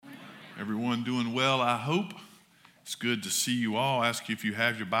Everyone doing well, I hope. It's good to see you all. I ask you if you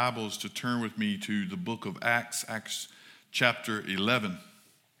have your Bibles to turn with me to the book of Acts, Acts chapter 11.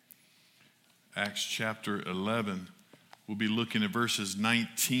 Acts chapter 11. We'll be looking at verses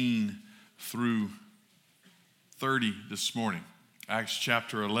 19 through 30 this morning. Acts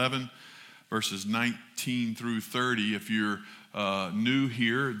chapter 11, verses 19 through 30. If you're new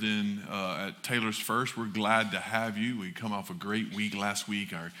here, then at Taylor's First, we're glad to have you. We come off a great week last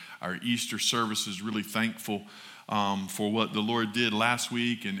week. Our Easter service is really thankful for what the Lord did last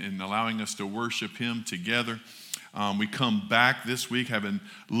week and allowing us to worship Him together. We come back this week having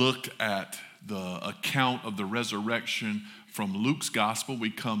looked at the account of the resurrection from Luke's gospel. We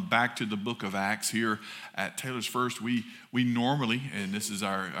come back to the book of Acts here at Taylor's First. We normally, and this is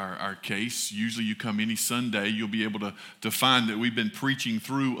our case, usually you come any Sunday, you'll be able to find that we've been preaching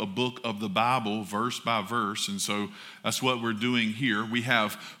through a book of the Bible, verse by verse, and so that's what we're doing here. We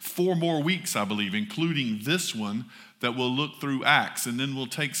have 4 more weeks, I believe, including this one, that we'll look through Acts, and then we'll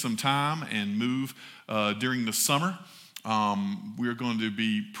take some time and move during the summer. We're going to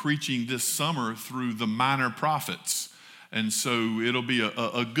be preaching this summer through the minor prophets. And so it'll be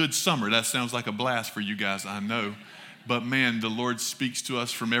a good summer. That sounds like a blast for you guys, I know. But man, the Lord speaks to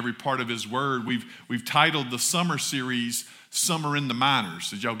us from every part of His Word. We've titled the summer series, Summer in the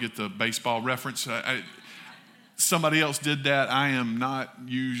Minors. Did y'all get the baseball reference? Somebody else did that. I am not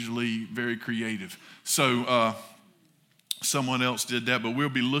usually very creative. So someone else did that, but we'll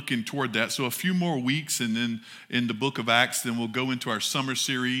be looking toward that. So a few more weeks, and then in the book of Acts, then we'll go into our summer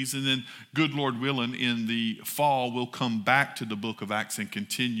series, and then, good Lord willing, in the fall, we'll come back to the book of Acts and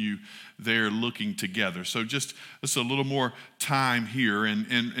continue there looking together. So just a little more time here,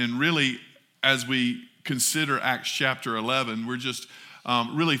 and really, as we consider Acts chapter 11, we're just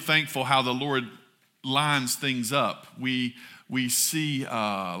really thankful how the Lord lines things up. We see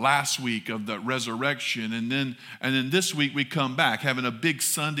last week of the resurrection, and then this week we come back, having a big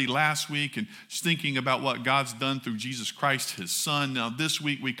Sunday last week and just thinking about what God's done through Jesus Christ, His Son. Now this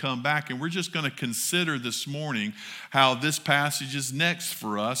week we come back, and we're just going to consider this morning how this passage is next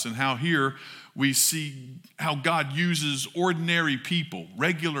for us, and how here we see how God uses ordinary people,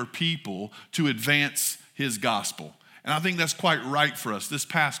 regular people, to advance His gospel. And I think that's quite right for us. This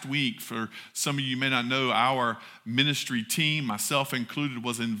past week, for some of you may not know, our ministry team, myself included,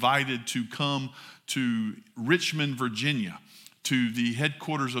 was invited to come to Richmond, Virginia, to the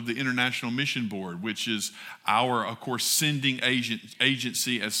headquarters of the International Mission Board, which is our, of course, sending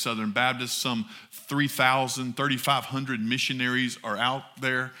agency as Southern Baptists. Some 3,500 missionaries are out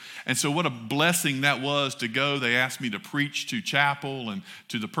there. And so what a blessing that was to go. They asked me to preach to chapel and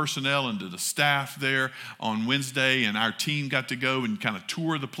to the personnel and to the staff there on Wednesday, and our team got to go and kind of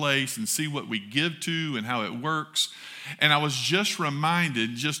tour the place and see what we give to and how it works. And I was just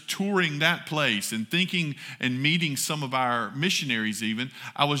reminded, just touring that place and thinking and meeting some of our missionaries even,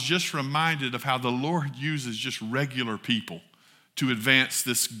 I was just reminded of how the Lord uses just regular people to advance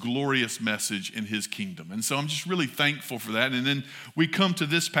this glorious message in His kingdom. And so I'm just really thankful for that. And then we come to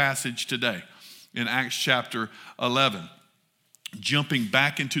this passage today in Acts chapter 11. Jumping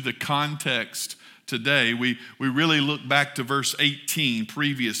back into the context today, we really look back to verse 18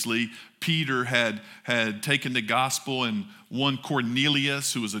 previously. Peter had taken the gospel, and one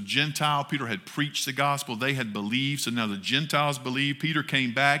Cornelius, who was a Gentile, Peter had preached the gospel. They had believed, so now the Gentiles believed. Peter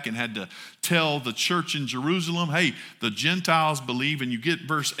came back and had to tell the church in Jerusalem, hey, the Gentiles believe, and you get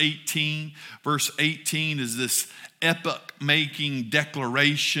verse 18. Verse 18 is this epoch-making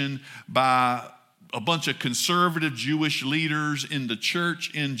declaration by a bunch of conservative Jewish leaders in the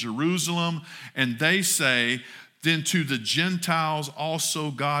church in Jerusalem, and they say, then to the Gentiles also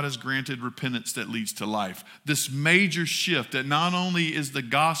God has granted repentance that leads to life. This major shift that not only is the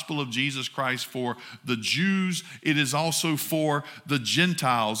gospel of Jesus Christ for the Jews, it is also for the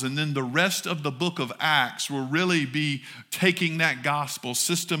Gentiles. And then the rest of the book of Acts will really be taking that gospel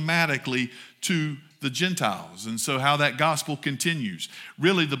systematically to the Gentiles, and so how that gospel continues.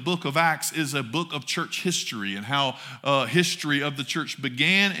 Really, the book of Acts is a book of church history and how history of the church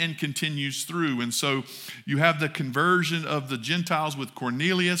began and continues through. And so you have the conversion of the Gentiles with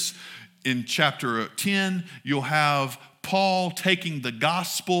Cornelius. In chapter 10, you'll have Paul taking the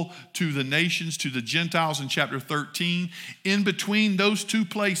gospel to the nations, to the Gentiles in chapter 13. In between those two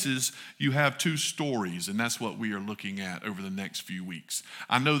places, you have 2 stories, and that's what we are looking at over the next few weeks.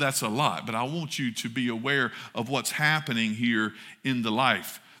 I know that's a lot, but I want you to be aware of what's happening here in the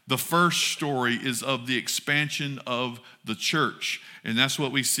life. The first story is of the expansion of the church, and that's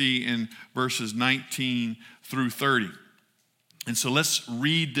what we see in verses 19 through 30. And so let's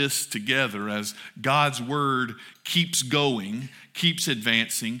read this together as God's word keeps going, keeps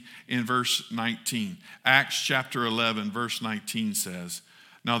advancing in verse 19. Acts chapter 11, verse 19 says,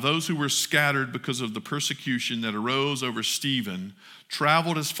 "Now those who were scattered because of the persecution that arose over Stephen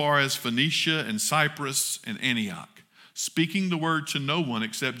traveled as far as Phoenicia and Cyprus and Antioch, speaking the word to no one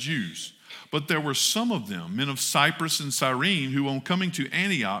except Jews. But there were some of them, men of Cyprus and Cyrene, who on coming to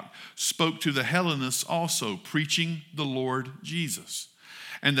Antioch spoke to the Hellenists also, preaching the Lord Jesus.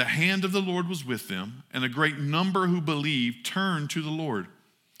 And the hand of the Lord was with them, and a great number who believed turned to the Lord.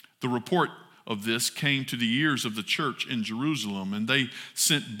 The report of this came to the ears of the church in Jerusalem, and they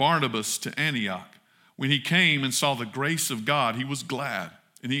sent Barnabas to Antioch. When he came and saw the grace of God, he was glad.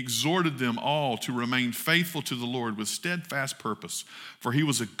 And he exhorted them all to remain faithful to the Lord with steadfast purpose, for he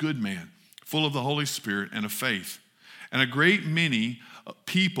was a good man, full of the Holy Spirit and of faith. And a great many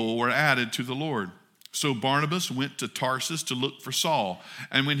people were added to the Lord. So Barnabas went to Tarsus to look for Saul.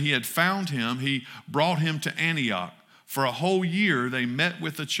 And when he had found him, he brought him to Antioch. For a whole year they met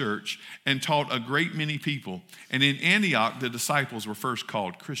with the church and taught a great many people. And in Antioch the disciples were first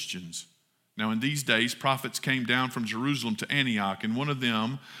called Christians. Now in these days prophets came down from Jerusalem to Antioch, and one of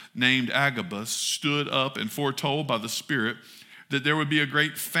them, named Agabus, stood up and foretold by the Spirit that there would be a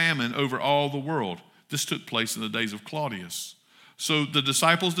great famine over all the world. This took place in the days of Claudius. So the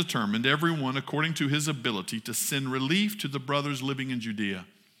disciples determined, everyone according to his ability, to send relief to the brothers living in Judea.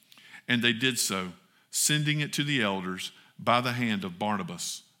 And they did so, sending it to the elders by the hand of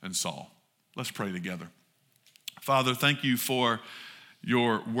Barnabas and Saul." Let's pray together. Father, thank you for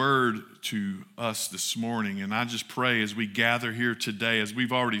your word to us this morning. And I just pray as we gather here today, as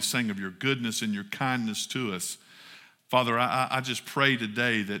we've already sang of your goodness and your kindness to us, Father, I just pray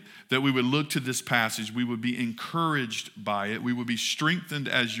today that we would look to this passage, we would be encouraged by it, we would be strengthened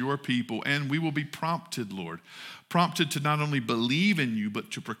as your people, and we will be prompted, Lord, prompted to not only believe in you,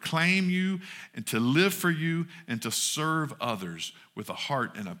 but to proclaim you and to live for you and to serve others with a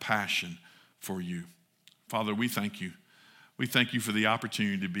heart and a passion for you. Father, we thank you. We thank you for the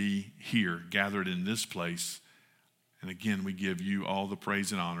opportunity to be here, gathered in this place. And again, we give you all the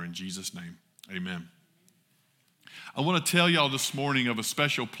praise and honor in Jesus' name. Amen. I want to tell y'all this morning of a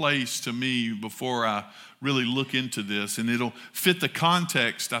special place to me before I really look into this, and it'll fit the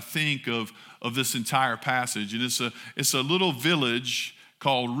context, I think, of this entire passage. And it's a little village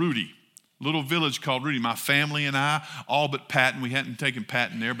called Rudy. Little village called Rudy. My family and I, all but Patton, we hadn't taken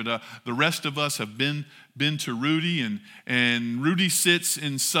Patton there, but the rest of us have been to Rudy, and Rudy sits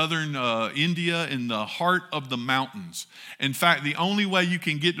in southern India in the heart of the mountains. In fact, the only way you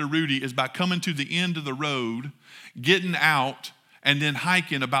can get to Rudy is by coming to the end of the road, getting out, and then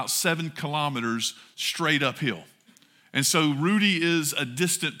hiking about 7 kilometers straight uphill. And so Rudy is a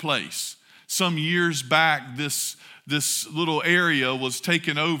distant place. Some years back, this little area was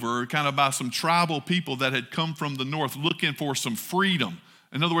taken over kind of by some tribal people that had come from the north looking for some freedom.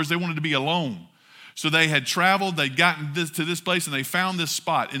 In other words, they wanted to be alone. So they had traveled, they'd gotten to this place, and they found this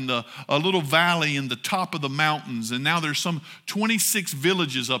spot in a little valley in the top of the mountains. And now there's some 26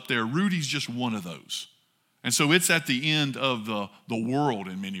 villages up there. Rudy's just one of those. And so it's at the end of the world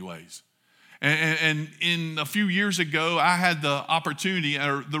in many ways. And in a few years ago, I had the opportunity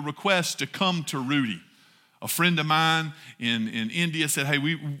or the request to come to Rudy. A friend of mine in India said, "Hey,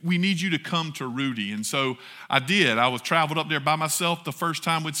 we need you to come to Rudy." And so I did. I was traveled up there by myself the first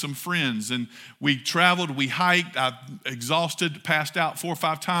time with some friends. And we traveled, we hiked. I exhausted, passed out 4 or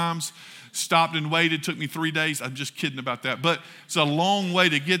 5 times, stopped and waited. Took me 3 days. I'm just kidding about that. But it's a long way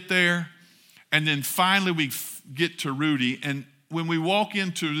to get there. And then finally we get to Rudy. And when we walk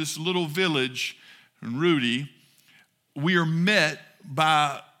into this little village in Rudy, we are met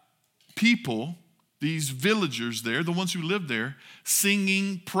by people, these villagers there, the ones who live there,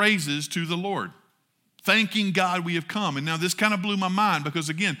 singing praises to the Lord, thanking God we have come. And now this kind of blew my mind because,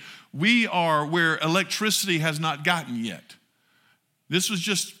 again, we are where electricity has not gotten yet. This was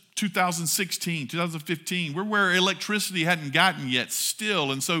just 2016, 2015. We're where electricity hadn't gotten yet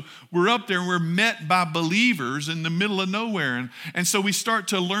still. And so we're up there and we're met by believers in the middle of nowhere. And so we start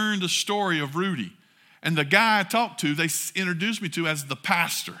to learn the story of Rudy. And the guy I talked to, they introduced me to as the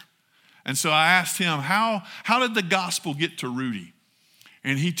pastor. And so I asked him, how did the gospel get to Rudy?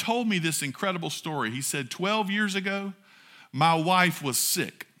 And he told me this incredible story. He said, 12 years ago, my wife was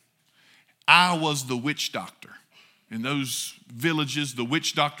sick. I was the witch doctor. In those villages, the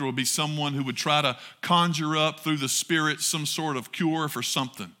witch doctor would be someone who would try to conjure up through the spirit some sort of cure for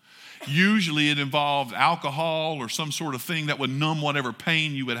something. Usually it involved alcohol or some sort of thing that would numb whatever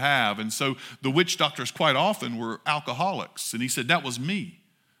pain you would have. And so the witch doctors quite often were alcoholics. And he said, that was me.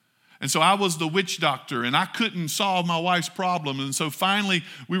 And so I was the witch doctor, and I couldn't solve my wife's problem. And so finally,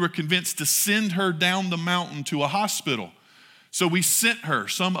 we were convinced to send her down the mountain to a hospital. So we sent her.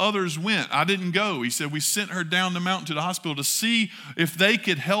 Some others went. I didn't go. He said we sent her down the mountain to the hospital to see if they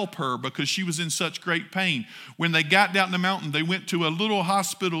could help her because she was in such great pain. When they got down the mountain, they went to a little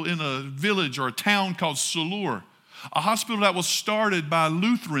hospital in a village or a town called Salur, a hospital that was started by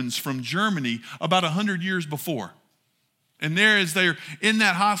Lutherans from Germany about 100 years before. And there, as they're in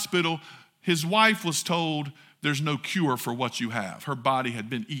that hospital, his wife was told there's no cure for what you have. Her body had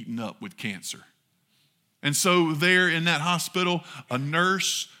been eaten up with cancer. And so there in that hospital, a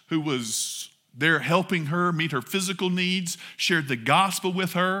nurse who was there helping her meet her physical needs shared the gospel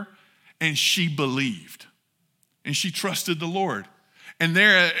with her, and she believed. And she trusted the Lord. And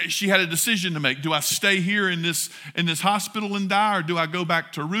there she had a decision to make. Do I stay here in this hospital and die, or do I go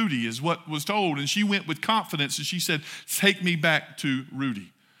back to Rudy, is what was told. And she went with confidence, and she said, take me back to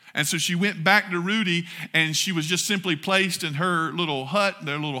Rudy. And so she went back to Rudy, and she was just simply placed in her little hut,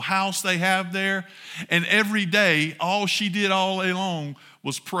 their little house they have there. And every day, all she did all day long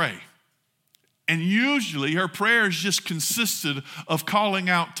was pray. And usually her prayers just consisted of calling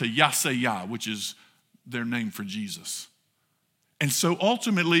out to Yaseh, which is their name for Jesus. And so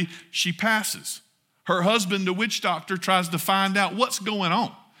ultimately, she passes. Her husband, the witch doctor, tries to find out what's going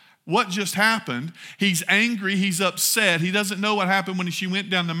on. What just happened? He's angry. He's upset. He doesn't know what happened when she went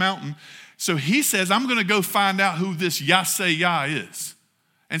down the mountain. So he says, I'm going to go find out who this Yaseh is.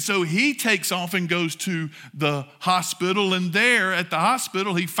 And so he takes off and goes to the hospital. And there at the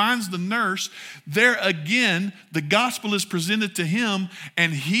hospital, he finds the nurse. There again, the gospel is presented to him,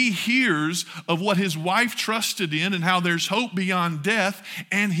 and he hears of what his wife trusted in and how there's hope beyond death,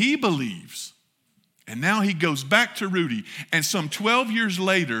 and he believes. And now he goes back to Rudy. And some 12 years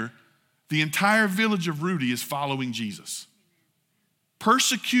later, the entire village of Rudy is following Jesus.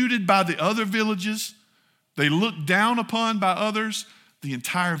 Persecuted by the other villages, they looked down upon by others, the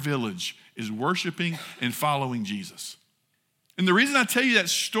entire village is worshiping and following Jesus. And the reason I tell you that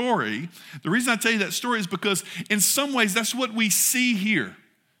story is because in some ways that's what we see here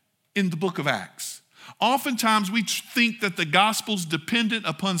in the book of Acts. Oftentimes we think that the gospel's dependent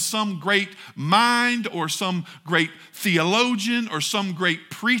upon some great mind or some great theologian or some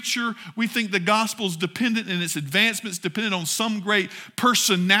great preacher. We think the gospel's dependent in its advancements, dependent on some great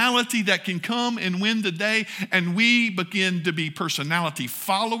personality that can come and win the day, and we begin to be personality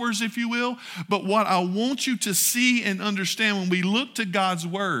followers, if you will. But what I want you to see and understand when we look to God's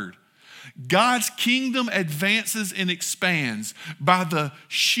word, God's kingdom advances and expands by the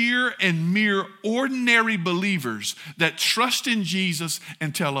sheer and mere ordinary believers that trust in Jesus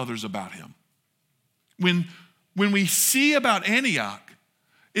and tell others about him. When we see about Antioch,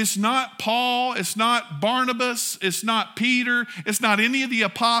 it's not Paul, it's not Barnabas, it's not Peter, it's not any of the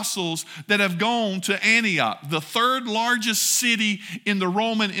apostles that have gone to Antioch, the third largest city in the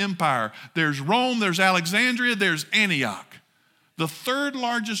Roman Empire. There's Rome, there's Alexandria, there's Antioch. The third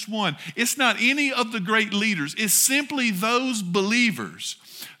largest one. It's not any of the great leaders. It's simply those believers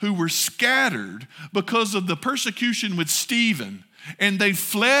who were scattered because of the persecution with Stephen. And they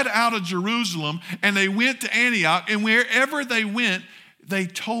fled out of Jerusalem and they went to Antioch. And wherever they went, they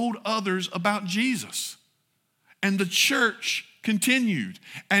told others about Jesus. And the church continued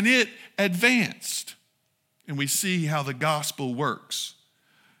and it advanced. And we see how the gospel works.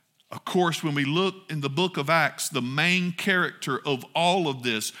 Of course, when we look in the book of Acts, the main character of all of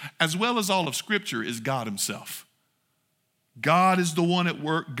this, as well as all of Scripture, is God himself. God is the one at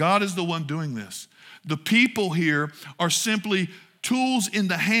work. God is the one doing this. The people here are simply tools in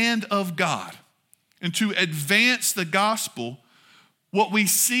the hand of God. And to advance the gospel, what we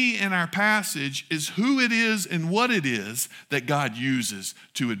see in our passage is who it is and what it is that God uses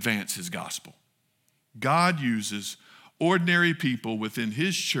to advance his gospel. God uses ordinary people within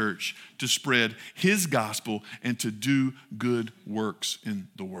his church to spread his gospel and to do good works in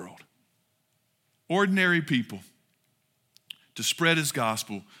the world. Ordinary people to spread his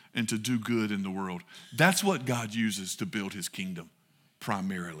gospel and to do good in the world. That's what God uses to build his kingdom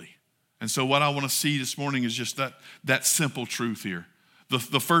primarily. And so what I want to see this morning is just that simple truth here.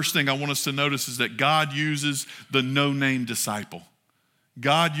 The first thing I want us to notice is that God uses the no-name disciple.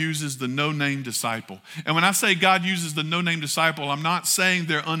 God uses the no-name disciple. And when I say God uses the no-name disciple, I'm not saying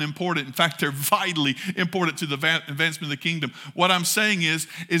they're unimportant. In fact, they're vitally important to the advancement of the kingdom. What I'm saying is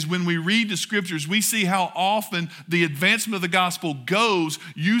when we read the scriptures, we see how often the advancement of the gospel goes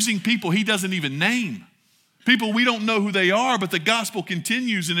using people he doesn't even name. People, we don't know who they are, but the gospel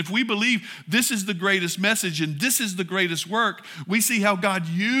continues. And if we believe this is the greatest message and this is the greatest work, we see how God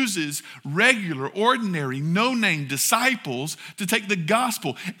uses regular, ordinary, no-name disciples to take the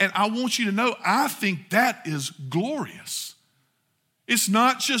gospel. And I want you to know, I think that is glorious. It's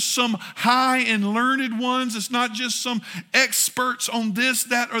not just some high and learned ones. It's not just some experts on this,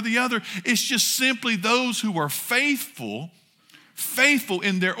 that, or the other. It's just simply those who are faithful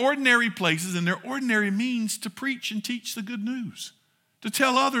in their ordinary places and their ordinary means to preach and teach the good news, to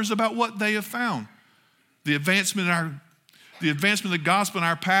tell others about what they have found. The advancement of the gospel in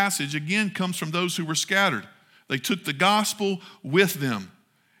our passage, again, comes from those who were scattered. They took the gospel with them.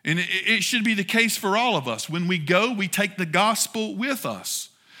 And it should be the case for all of us. When we go, we take the gospel with us.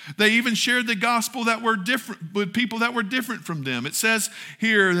 They even shared the gospel that were different with people that were different from them. It says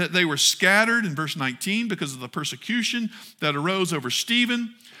here that they were scattered in verse 19 because of the persecution that arose over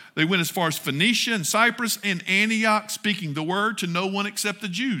Stephen. They went as far as Phoenicia and Cyprus and Antioch, speaking the word to no one except the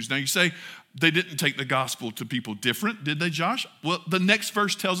Jews. Now you say, they didn't take the gospel to people different, did they, Josh? Well, the next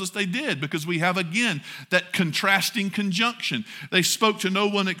verse tells us they did, because we have, again, that contrasting conjunction. They spoke to no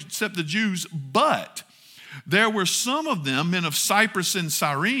one except the Jews, but there were some of them, men of Cyprus and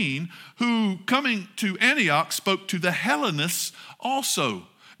Cyrene, who, coming to Antioch, spoke to the Hellenists also.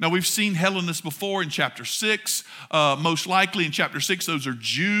 Now, we've seen Hellenists before in chapter 6. Most likely in chapter 6, those are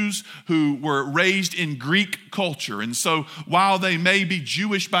Jews who were raised in Greek culture. And so while they may be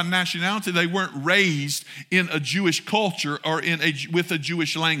Jewish by nationality, they weren't raised in a Jewish culture or with a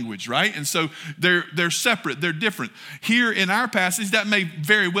Jewish language, right? And so they're separate, they're different. Here in our passage, that may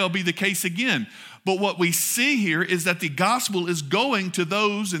very well be the case again. But what we see here is that the gospel is going to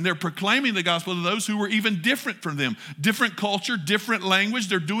those, and they're proclaiming the gospel to those who were even different from them. Different culture, different language.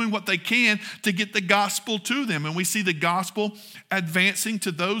 They're doing what they can to get the gospel to them. And we see the gospel advancing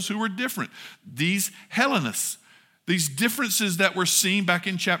to those who are different. These Hellenists, these differences that were seen back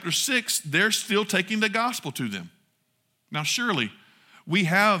in chapter 6, they're still taking the gospel to them. Now, surely, we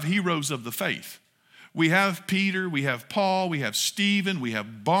have heroes of the faith. We have Peter, we have Paul, we have Stephen, we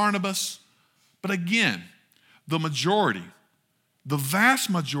have Barnabas. But again, the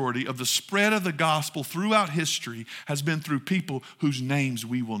vast majority of the spread of the gospel throughout history has been through people whose names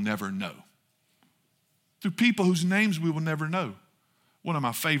we will never know. Through people whose names we will never know. One of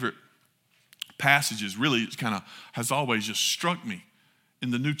my favorite passages, really, it kind of has always just struck me in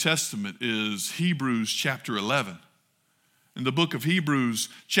the New Testament, is Hebrews chapter 11. In the book of Hebrews,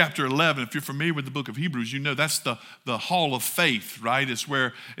 chapter 11, if you're familiar with the book of Hebrews, you know that's the hall of faith, right? It's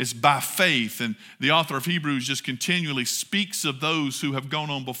where it's by faith. And the author of Hebrews just continually speaks of those who have gone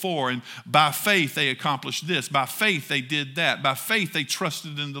on before. And by faith, they accomplished this. By faith, they did that. By faith, they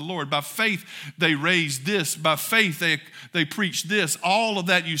trusted in the Lord. By faith, they raised this. By faith, they preached this. All of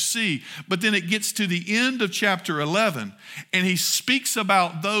that you see. But then it gets to the end of chapter 11, and he speaks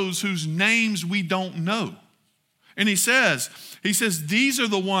about those whose names we don't know. And he says, these are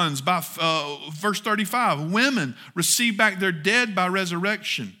the ones, by verse 35, women received back their dead by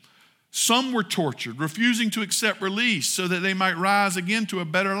resurrection. Some were tortured, refusing to accept release so that they might rise again to a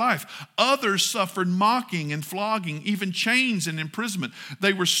better life. Others suffered mocking and flogging, even chains and imprisonment.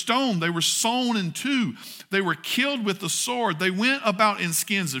 They were stoned, they were sawn in two. They were killed with the sword. They went about in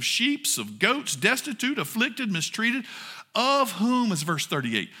skins of sheep, of goats, destitute, afflicted, mistreated, of whom, as verse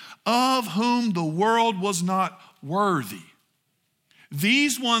 38, of whom the world was not worthy.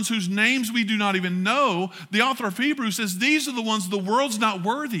 These ones whose names we do not even know, the author of Hebrews says these are the ones the world's not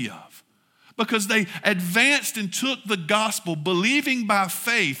worthy of, because they advanced and took the gospel believing by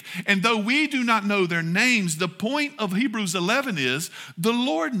faith. And though we do not know their names, the point of Hebrews 11 is the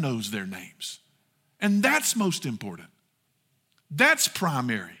Lord knows their names. And that's most important. That's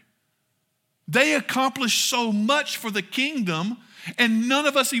primary. They accomplished so much for the kingdom, and none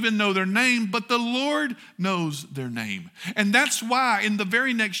of us even know their name, but the Lord knows their name. And that's why in the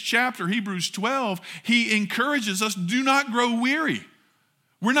very next chapter, Hebrews 12, he encourages us, do not grow weary.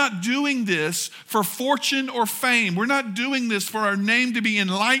 We're not doing this for fortune or fame. We're not doing this for our name to be in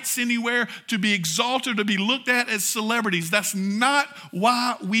lights anywhere, to be exalted, to be looked at as celebrities. That's not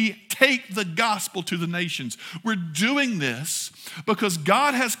why we take the gospel to the nations. We're doing this because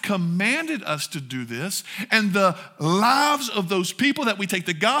God has commanded us to do this, and the lives of those people that we take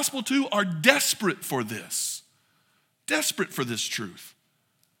the gospel to are desperate for this. Desperate for this truth.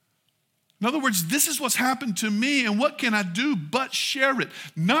 In other words, this is what's happened to me, and what can I do but share it,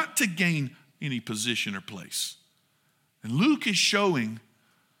 not to gain any position or place. And Luke is showing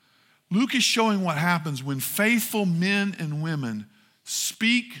what happens when faithful men and women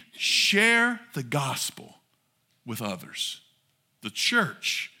share the gospel with others. The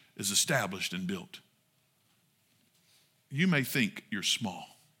church is established and built. you may think you're small.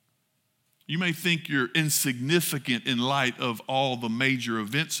 You may think you're insignificant in light of all the major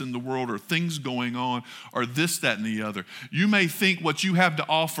events in the world or things going on or this, that, and the other. You may think what you have to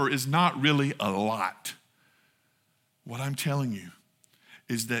offer is not really a lot. What I'm telling you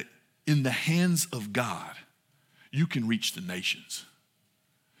is that in the hands of God, you can reach the nations.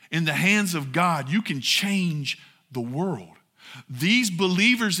 In the hands of God, you can change the world. These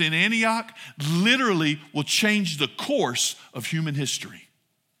believers in Antioch literally will change the course of human history.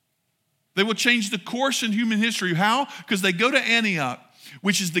 They will change the course in human history. How? Because they go to Antioch,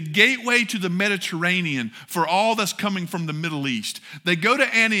 which is the gateway to the Mediterranean for all that's coming from the Middle East. They go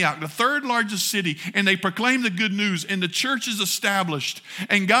to Antioch, the third largest city, and they proclaim the good news, and the church is established.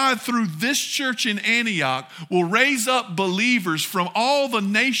 And God, through this church in Antioch, will raise up believers from all the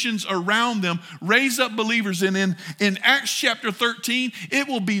nations around them, raise up believers. And in Acts chapter 13, it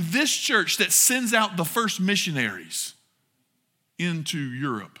will be this church that sends out the first missionaries into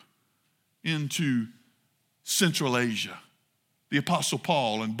Europe, into Central Asia. The Apostle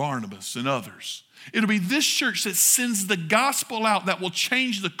Paul and Barnabas and others. It'll be this church that sends the gospel out that will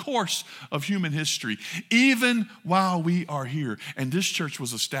change the course of human history, even while we are here. And this church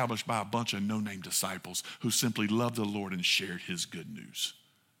was established by a bunch of no-name disciples who simply loved the Lord and shared his good news.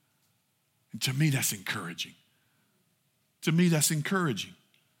 And to me, that's encouraging. To me, that's encouraging.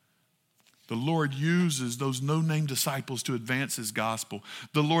 The Lord uses those no-name disciples to advance his gospel.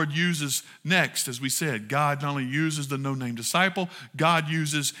 The Lord uses, next, as we said, God not only uses the no-name disciple, God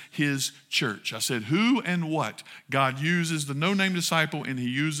uses his church. I said who and what. God uses the no-name disciple and he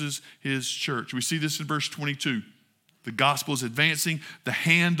uses his church. We see this in verse 22. The gospel is advancing. The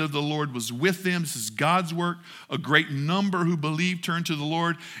hand of the Lord was with them. This is God's work. A great number who believed turned to the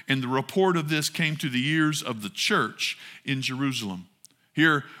Lord, and the report of this came to the ears of the church in Jerusalem.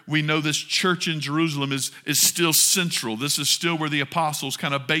 Here we know this church in Jerusalem is still central. This is still where the apostles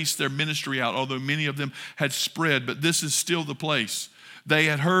kind of based their ministry out, although many of them had spread, but this is still the place. They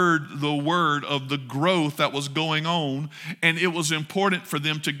had heard the word of the growth that was going on, and it was important for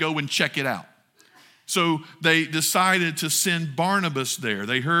them to go and check it out. So they decided to send Barnabas there.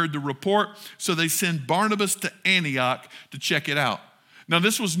 They heard the report, so they sent Barnabas to Antioch to check it out. Now,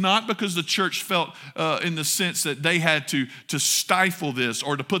 this was not because the church felt in the sense that they had to stifle this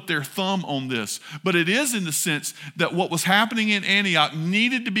or to put their thumb on this, but it is in the sense that what was happening in Antioch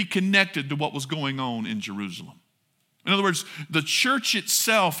needed to be connected to what was going on in Jerusalem. In other words, the church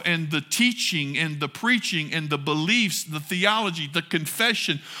itself and the teaching and the preaching and the beliefs, the theology, the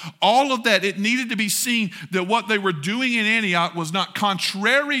confession, all of that, it needed to be seen that what they were doing in Antioch was not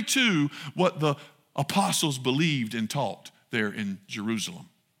contrary to what the apostles believed and taught there in Jerusalem.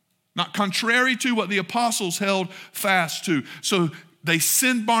 Not contrary to what the apostles held fast to. So they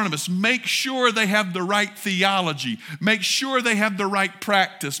send Barnabas. Make sure they have the right theology. Make sure they have the right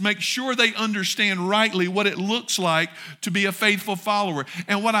practice. Make sure they understand rightly what it looks like to be a faithful follower.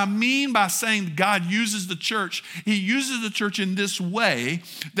 And what I mean by saying God uses the church, he uses the church in this way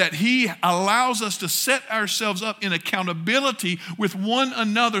that he allows us to set ourselves up in accountability with one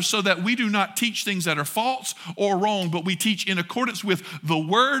another so that we do not teach things that are false or wrong, but we teach in accordance with the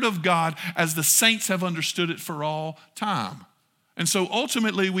word of God as the saints have understood it for all time. And so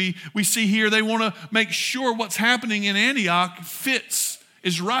ultimately we see here they want to make sure what's happening in Antioch fits,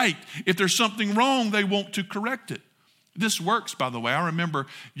 is right. If there's something wrong, they want to correct it. This works, by the way. I remember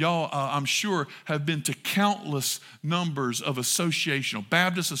y'all, I'm sure, have been to countless numbers of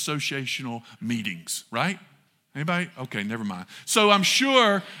Baptist associational meetings, right? Anybody? Okay, never mind. So I'm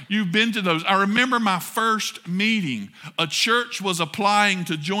sure you've been to those. I remember my first meeting. A church was applying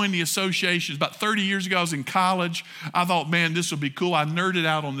to join the association. About 30 years ago, I was in college. I thought, man, this will be cool. I nerded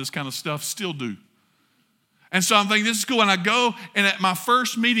out on this kind of stuff, still do. And so I'm thinking, this is cool. And I go, and at my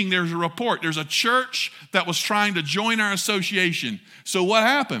first meeting, there's a report. There's a church that was trying to join our association. So what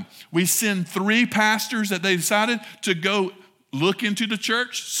happened? We send 3 pastors that they decided to go look into the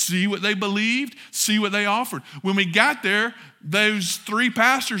church, see what they believed, see what they offered. When we got there, those 3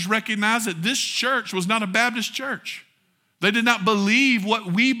 pastors recognized that this church was not a Baptist church. They did not believe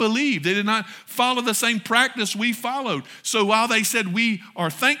what we believed. They did not follow the same practice we followed. So while they said we are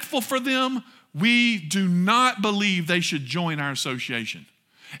thankful for them, we do not believe they should join our association.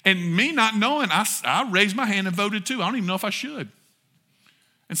 And me not knowing, I raised my hand and voted too. I don't even know if I should.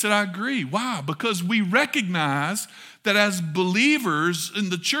 And said, I agree. Why? Because we recognize that as believers in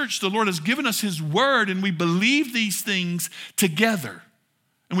the church, the Lord has given us his word and we believe these things together.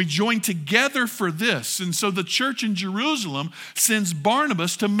 And we join together for this. And so the church in Jerusalem sends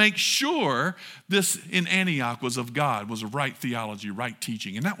Barnabas to make sure this in Antioch was of God, was a right theology, right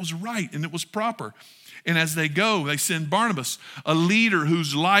teaching. And that was right and it was proper. And as they go, they send Barnabas, a leader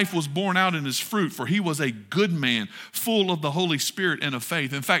whose life was borne out in his fruit, for he was a good man, full of the Holy Spirit and of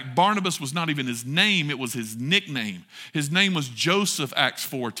faith. In fact, Barnabas was not even his name, it was his nickname. His name was Joseph, Acts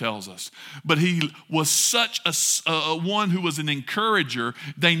 4 tells us. But he was such a one who was an encourager,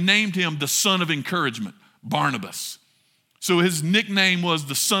 they named him the son of encouragement, Barnabas. So his nickname was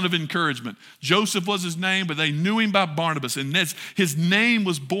the son of encouragement. Joseph was his name, but they knew him by Barnabas. And his name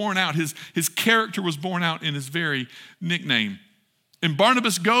was borne out. His character was borne out in his very nickname. And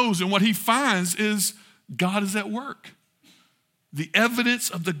Barnabas goes, and what he finds is God is at work. The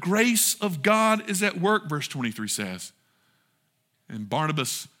evidence of the grace of God is at work, verse 23 says. And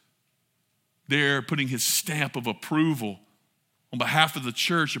Barnabas there putting his stamp of approval on behalf of the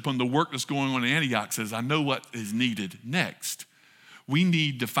church upon the work that's going on in Antioch says, I know what is needed next. We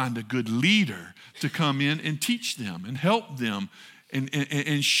need to find a good leader to come in and teach them and help them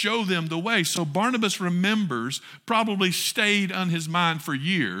and show them the way. So Barnabas remembers, probably stayed on his mind for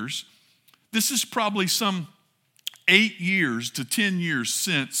years. This is probably some 8 years to 10 years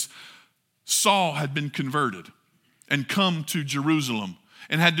since Saul had been converted and come to Jerusalem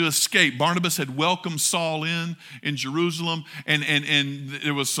and had to escape. Barnabas had welcomed Saul in Jerusalem, and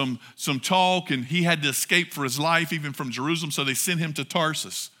there was some talk, and he had to escape for his life even from Jerusalem, so they sent him to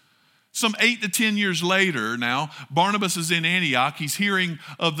Tarsus. Some 8 to 10 years later now, Barnabas is in Antioch. He's hearing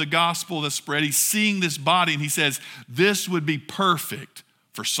of the gospel that's spread. He's seeing this body, and he says, this would be perfect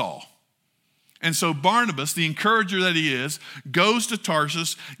for Saul. And so Barnabas, the encourager that he is, goes to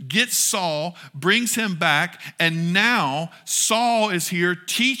Tarsus, gets Saul, brings him back, and now Saul is here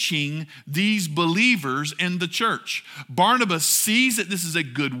teaching these believers in the church. Barnabas sees that this is a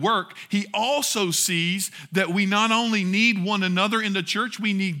good work. He also sees that we not only need one another in the church,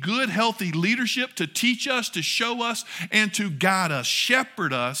 we need good, healthy leadership to teach us, to show us, and to guide us,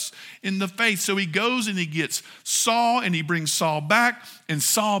 shepherd us in the faith. So he goes and he gets Saul, and he brings Saul back, and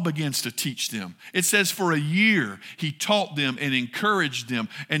Saul begins to teach them. It says for a year, he taught them and encouraged them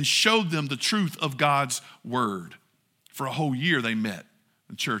and showed them the truth of God's word. For a whole year they met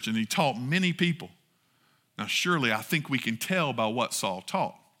in church, and he taught many people. Now surely I think we can tell by what Saul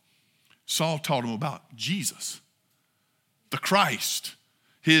taught. Saul taught them about Jesus, the Christ,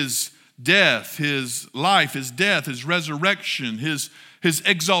 his death, his life, his death, his resurrection, his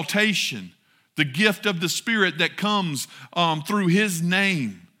exaltation, the gift of the Spirit that comes through his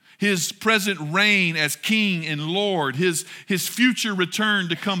name, his present reign as King and Lord, his future return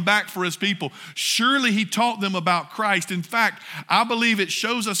to come back for his people. Surely he taught them about Christ. In fact, I believe it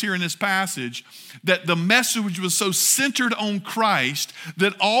shows us here in this passage that the message was so centered on Christ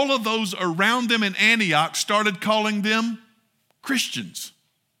that all of those around them in Antioch started calling them Christians.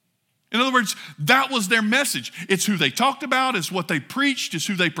 In other words, that was their message. It's who they talked about, it's what they preached, it's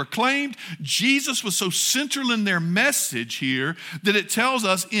who they proclaimed. Jesus was so central in their message here that it tells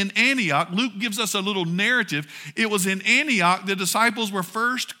us in Antioch, Luke gives us a little narrative. It was in Antioch the disciples were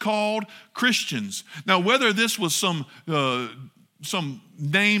first called Christians. Now, whether this was some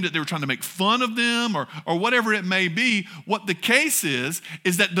name that they were trying to make fun of them or whatever it may be, what the case is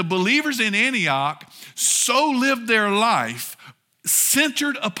that the believers in Antioch so lived their life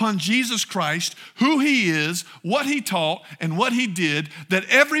centered upon Jesus Christ, who he is, what he taught, and what he did, that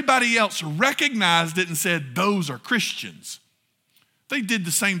everybody else recognized it and said, those are Christians. They did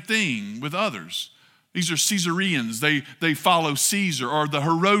the same thing with others. These are Caesareans. They follow Caesar, or the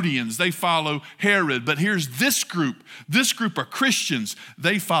Herodians. They follow Herod. But here's this group. This group are Christians.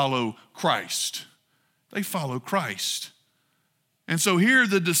 They follow Christ. They follow Christ. And so here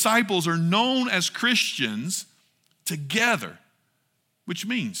the disciples are known as Christians together, which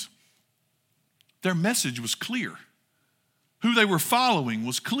means their message was clear. Who they were following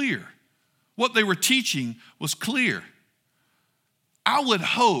was clear. What they were teaching was clear. I would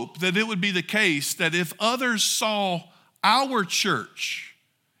hope that it would be the case that if others saw our church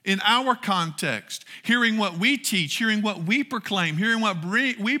in our context, hearing what we teach, hearing what we proclaim, hearing what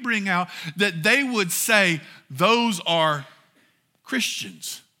we bring out, that they would say, those are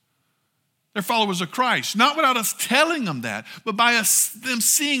Christians. They're followers of Christ, not without us telling them that, but by them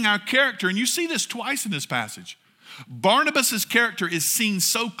seeing our character. And you see this twice in this passage. Barnabas' character is seen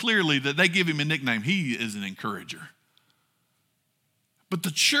so clearly that they give him a nickname. He is an encourager. But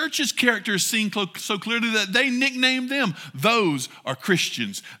the church's character is seen so clearly that they nickname them. Those are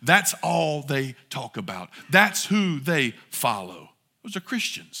Christians. That's all they talk about. That's who they follow. Those are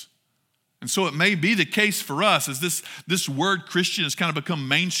Christians. And so it may be the case for us as this word Christian has kind of become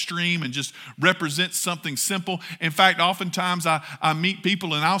mainstream and just represents something simple. In fact, oftentimes I meet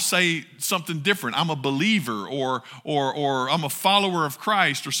people and I'll say something different. I'm a believer or I'm a follower of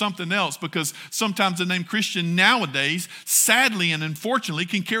Christ or something else, because sometimes the name Christian nowadays, sadly and unfortunately,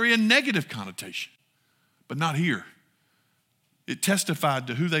 can carry a negative connotation. But not here. It testified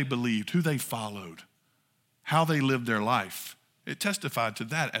to who they believed, who they followed, how they lived their life. It testified to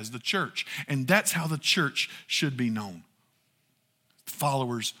that as the church. And that's how the church should be known.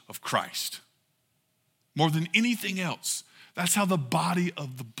 Followers of Christ. More than anything else, that's how the body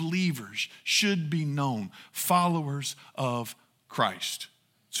of the believers should be known. Followers of Christ.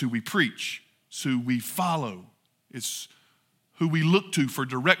 It's who we preach. It's who we follow. It's who we look to for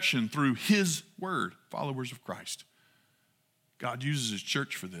direction through His word. Followers of Christ. God uses His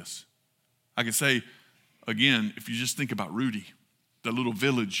church for this. I can say, again, if you just think about Rudy, the little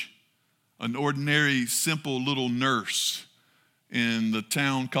village, an ordinary, simple little nurse in the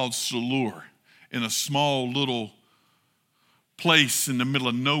town called Salur, in a small little place in the middle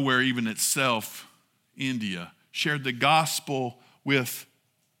of nowhere, even itself, India, shared the gospel with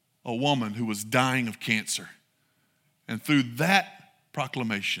a woman who was dying of cancer. And through that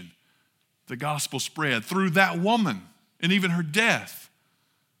proclamation, the gospel spread through that woman and even her death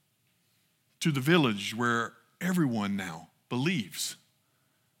to the village where everyone now believes.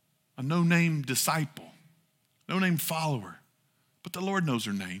 A no-name disciple, no-name follower, but the Lord knows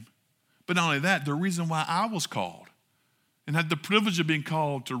her name. But not only that, the reason why I was called and had the privilege of being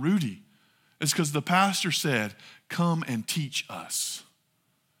called to Rudy is because the pastor said, come and teach us.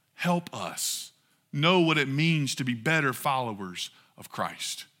 Help us know what it means to be better followers of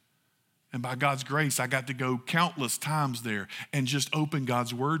Christ. And by God's grace, I got to go countless times there and just open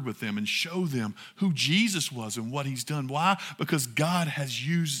God's word with them and show them who Jesus was and what He's done. Why? Because God has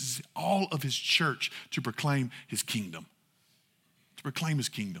used all of His church to proclaim His kingdom. To proclaim His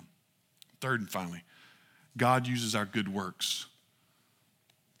kingdom. Third and finally, God uses our good works.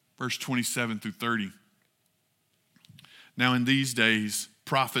 Verse 27 through 30. Now in these days,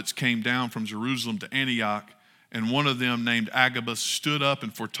 prophets came down from Jerusalem to Antioch, and one of them, named Agabus, stood up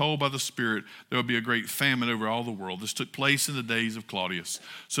and foretold by the Spirit there would be a great famine over all the world. This took place in the days of Claudius.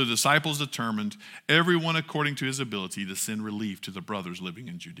 So the disciples determined, everyone according to his ability, to send relief to the brothers living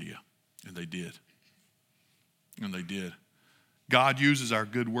in Judea. And they did. And they did. God uses our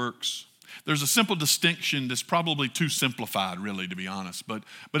good works. There's a simple distinction that's probably too simplified, really, to be honest, but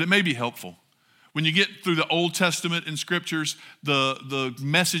it may be helpful. When you get through the Old Testament and scriptures, the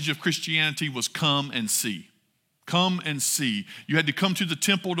message of Christianity was come and see. Come and see. You had to come to the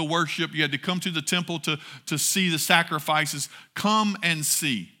temple to worship. You had to come to the temple to see the sacrifices. Come and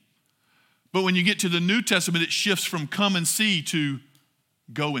see. But when you get to the New Testament, it shifts from come and see to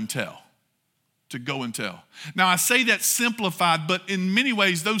go and tell. To go and tell. Now, I say that simplified, but in many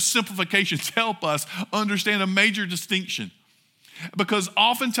ways, those simplifications help us understand a major distinction. Because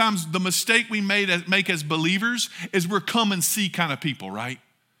oftentimes, the mistake we make as believers is we're come and see kind of people, right?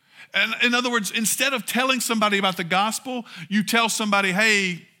 And in other words, instead of telling somebody about the gospel, you tell somebody,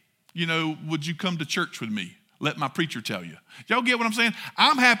 hey, would you come to church with me? Let my preacher tell you. Y'all get what I'm saying?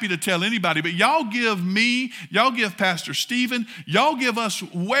 I'm happy to tell anybody, but y'all give Pastor Stephen, y'all give us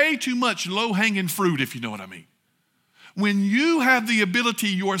way too much low-hanging fruit, if you know what I mean. When you have the ability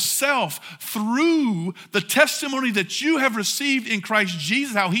yourself, through the testimony that you have received in Christ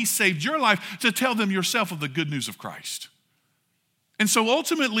Jesus, how He saved your life, to tell them yourself of the good news of Christ. And so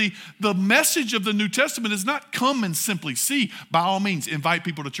ultimately, the message of the New Testament is not come and simply see. By all means, invite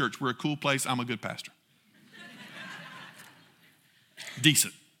people to church. We're a cool place. I'm a good pastor.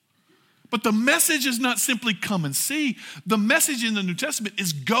 Decent. But the message is not simply come and see. The message in the New Testament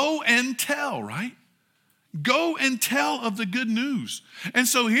is go and tell, right? Go and tell of the good news. And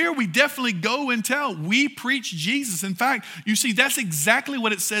so here we definitely go and tell. We preach Jesus. In fact, you see, that's exactly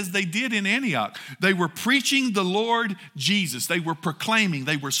what it says they did in Antioch. They were preaching the Lord Jesus. They were proclaiming.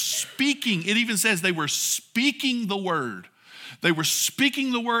 They were speaking. It even says they were speaking the word. They were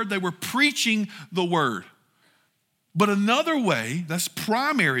speaking the word. They were preaching the word. But another way, that's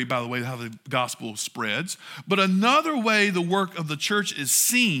primary, by the way, how the gospel spreads. But another way the work of the church is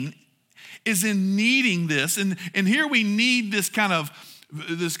seen is in needing this. And here we need this kind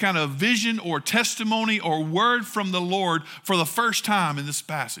of vision or testimony or word from the Lord for the first time in this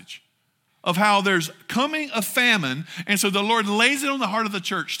passage of how there's coming a famine. And so the Lord lays it on the heart of the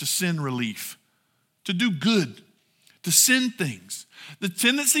church to send relief, to do good, to send things. The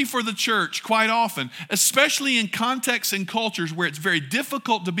tendency for the church quite often, especially in contexts and cultures where it's very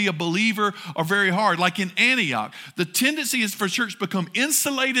difficult to be a believer or very hard, like in Antioch, the tendency is for church to become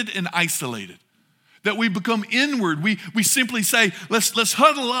insulated and isolated. That we become inward. We simply say, let's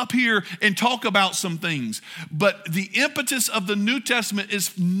huddle up here and talk about some things. But the impetus of the New Testament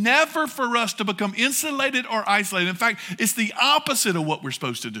is never for us to become insulated or isolated. In fact, it's the opposite of what we're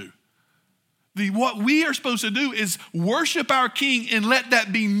supposed to do. What we are supposed to do is worship our King and let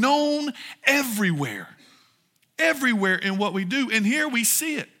that be known everywhere. Everywhere in what we do. And here we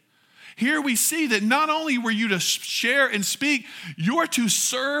see it. Here we see that not only were you to share and speak, you're to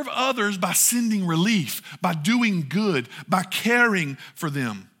serve others by sending relief, by doing good, by caring for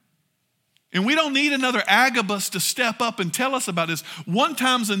them. And we don't need another Agabus to step up and tell us about this. One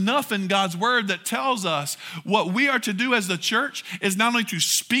time's enough in God's word that tells us what we are to do as the church is not only to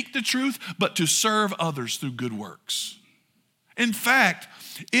speak the truth, but to serve others through good works. In fact,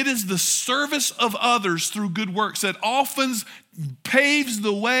 it is the service of others through good works that often paves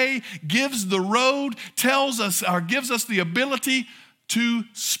the way, gives the road, tells us or gives us the ability to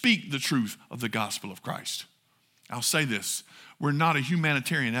speak the truth of the gospel of Christ. I'll say this, we're not a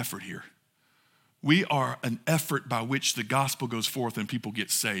humanitarian effort here. We are an effort by which the gospel goes forth and people get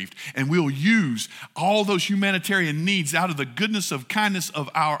saved. And we'll use all those humanitarian needs out of the goodness of kindness of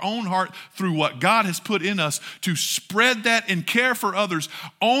our own heart through what God has put in us to spread that and care for others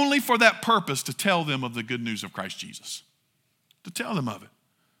only for that purpose, to tell them of the good news of Christ Jesus. To tell them of it.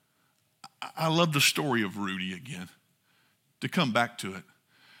 I love the story of Rudy again. To come back to it.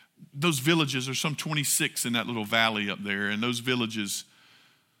 Those villages, there's some 26 in that little valley up there, and those villages,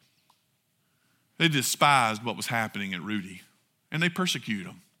 they despised what was happening at Rudy, and they persecuted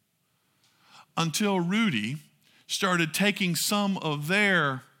him. Until Rudy started taking some of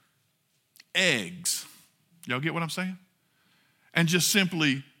their eggs, y'all get what I'm saying? And just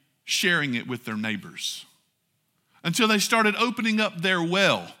simply sharing it with their neighbors. Until they started opening up their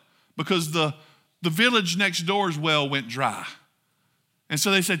well, because the village next door's well went dry. And so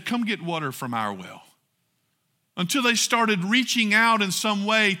they said, come get water from our well. Until they started reaching out in some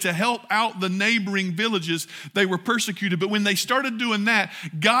way to help out the neighboring villages, they were persecuted. But when they started doing that,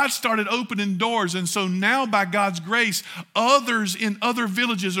 God started opening doors. And so now by God's grace, others in other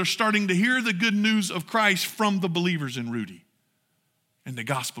villages are starting to hear the good news of Christ from the believers in Rudy. And the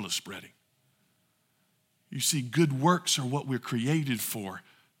gospel is spreading. You see, good works are what we're created for,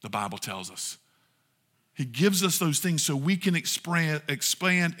 the Bible tells us. He gives us those things so we can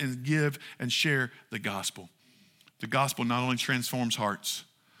expand and give and share the gospel. The gospel not only transforms hearts,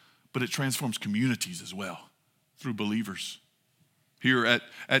 but it transforms communities as well through believers. Here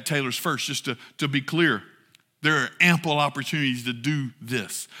at Taylor's First, just to be clear, there are ample opportunities to do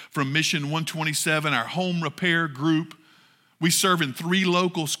this. From Mission 127, our home repair group, we serve in 3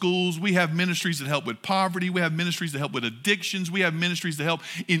 local schools. We have ministries that help with poverty. We have ministries that help with addictions. We have ministries that help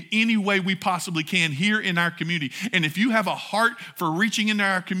in any way we possibly can here in our community. And if you have a heart for reaching into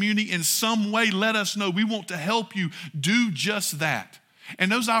our community in some way, let us know. We want to help you do just that.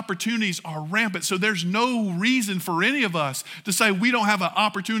 And those opportunities are rampant. So there's no reason for any of us to say we don't have an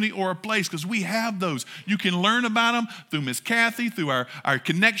opportunity or a place, because we have those. You can learn about them through Miss Kathy, through our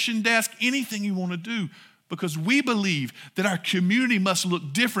connection desk, anything you want to do. Because we believe that our community must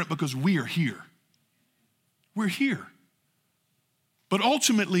look different because we are here. We're here. But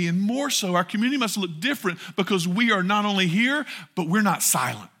ultimately, and more so, our community must look different because we are not only here, but we're not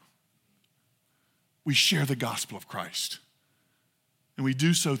silent. We share the gospel of Christ. And we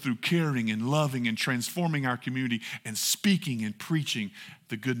do so through caring and loving and transforming our community and speaking and preaching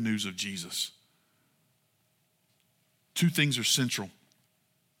the good news of Jesus. 2 things are central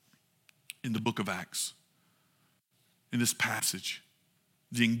in the book of Acts. In this passage,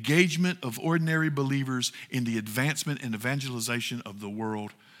 the engagement of ordinary believers in the advancement and evangelization of the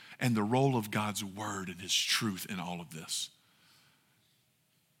world, and the role of God's word and his truth in all of this.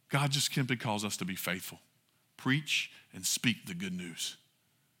 God just simply calls us to be faithful. Preach and speak the good news.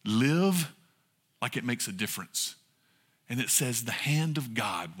 Live like it makes a difference. And it says the hand of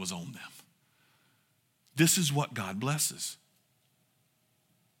God was on them. This is what God blesses.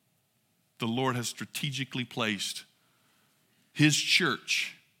 The Lord has strategically placed his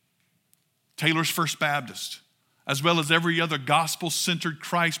church, Taylor's First Baptist, as well as every other gospel-centered,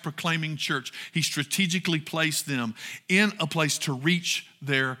 Christ-proclaiming church. He strategically placed them in a place to reach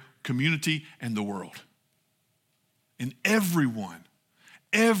their community and the world. And everyone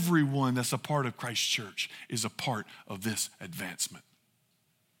that's a part of Christ's church is a part of this advancement.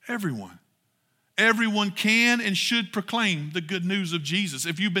 Everyone. Everyone can and should proclaim the good news of Jesus.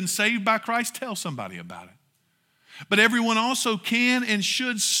 If you've been saved by Christ, tell somebody about it. But everyone also can and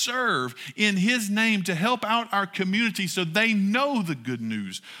should serve in his name to help out our community so they know the good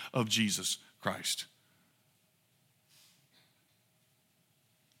news of Jesus Christ.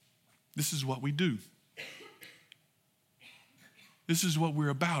 This is what we do. This is what we're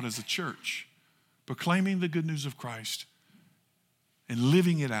about as a church, proclaiming the good news of Christ and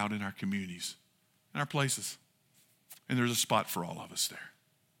living it out in our communities, in our places. And there's a spot for all of us there.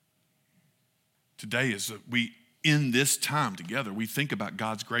 Today, as we in this time together, we think about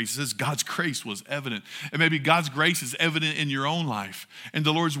God's grace. It says God's grace was evident. And maybe God's grace is evident in your own life. And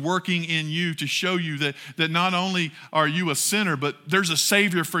the Lord's working in you to show you that not only are you a sinner, but there's a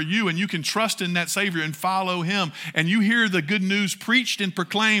Savior for you, and you can trust in that Savior and follow him. And you hear the good news preached and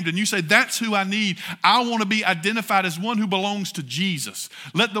proclaimed, and you say, that's who I need. I want to be identified as one who belongs to Jesus.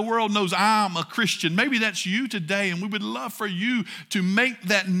 Let the world know I'm a Christian. Maybe that's you today, and we would love for you to make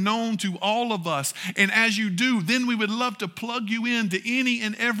that known to all of us. And as you do, then we would love to plug you into any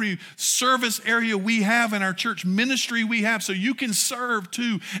and every service area we have in our church ministry we have, so you can serve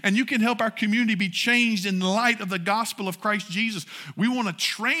too, and you can help our community be changed in light of the gospel of Christ Jesus. We want to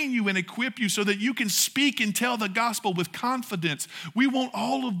train you and equip you so that you can speak and tell the gospel with confidence. We want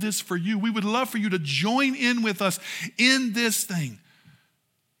all of this for you. We would love for you to join in with us in this thing,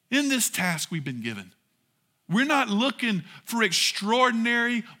 in this task we've been given. We're not looking for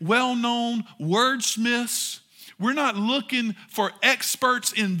extraordinary, well-known wordsmiths. We're not looking for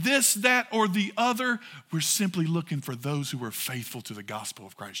experts in this, that, or the other. We're simply looking for those who are faithful to the gospel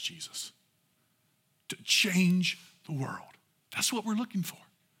of Christ Jesus to change the world. That's what we're looking for.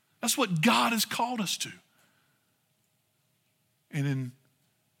 That's what God has called us to. And in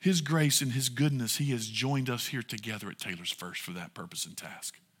his grace and his goodness, he has joined us here together at Taylor's First for that purpose and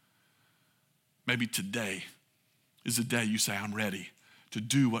task. Maybe today is the day you say, I'm ready to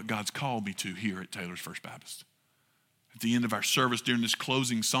do what God's called me to here at Taylor's First Baptist. At the end of our service during this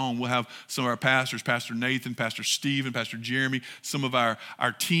closing song, we'll have some of our pastors, Pastor Nathan, Pastor Steve, and Pastor Jeremy, some of our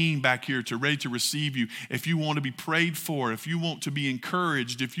team back here ready to receive you. If you want to be prayed for, if you want to be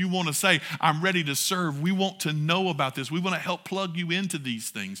encouraged, if you want to say, I'm ready to serve, we want to know about this. We want to help plug you into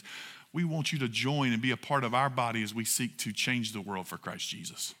these things. We want you to join and be a part of our body as we seek to change the world for Christ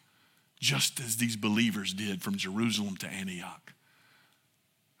Jesus, just as these believers did from Jerusalem to Antioch.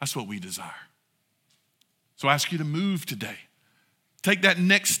 That's what we desire. So I ask you to move today. Take that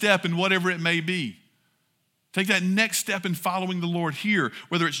next step in whatever it may be. Take that next step in following the Lord here,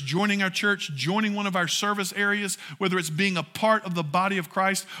 whether it's joining our church, joining one of our service areas, whether it's being a part of the body of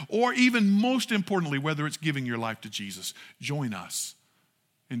Christ, or even most importantly, whether it's giving your life to Jesus. Join us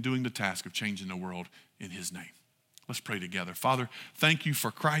in doing the task of changing the world in his name. Let's pray together. Father, thank you for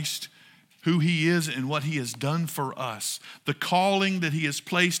Christ, who he is and what he has done for us, the calling that he has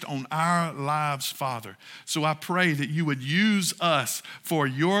placed on our lives, Father. So I pray that you would use us for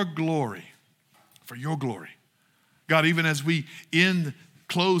your glory, for your glory. God, even as we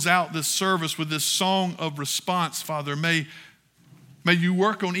close out this service with this song of response, Father, may you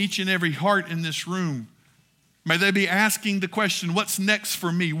work on each and every heart in this room. May they be asking the question, what's next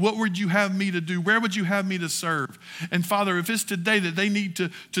for me? What would you have me to do? Where would you have me to serve? And Father, if it's today that they need to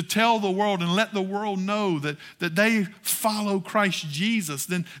tell the world and let the world know that they follow Christ Jesus,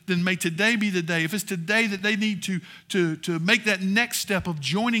 then may today be the day. If it's today that they need to make that next step of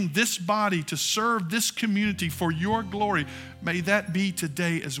joining this body to serve this community for your glory, may that be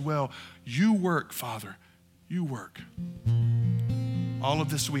today as well. You work, Father. You work. All of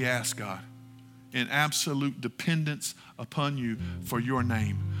this we ask, God, in absolute dependence upon you for your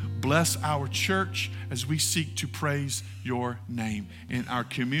name. Bless our church as we seek to praise your name in our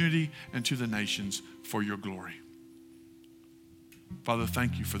community and to the nations for your glory. Father,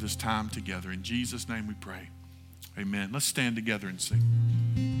 thank you for this time together. In Jesus' name we pray. Amen. Let's stand together and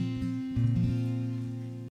sing.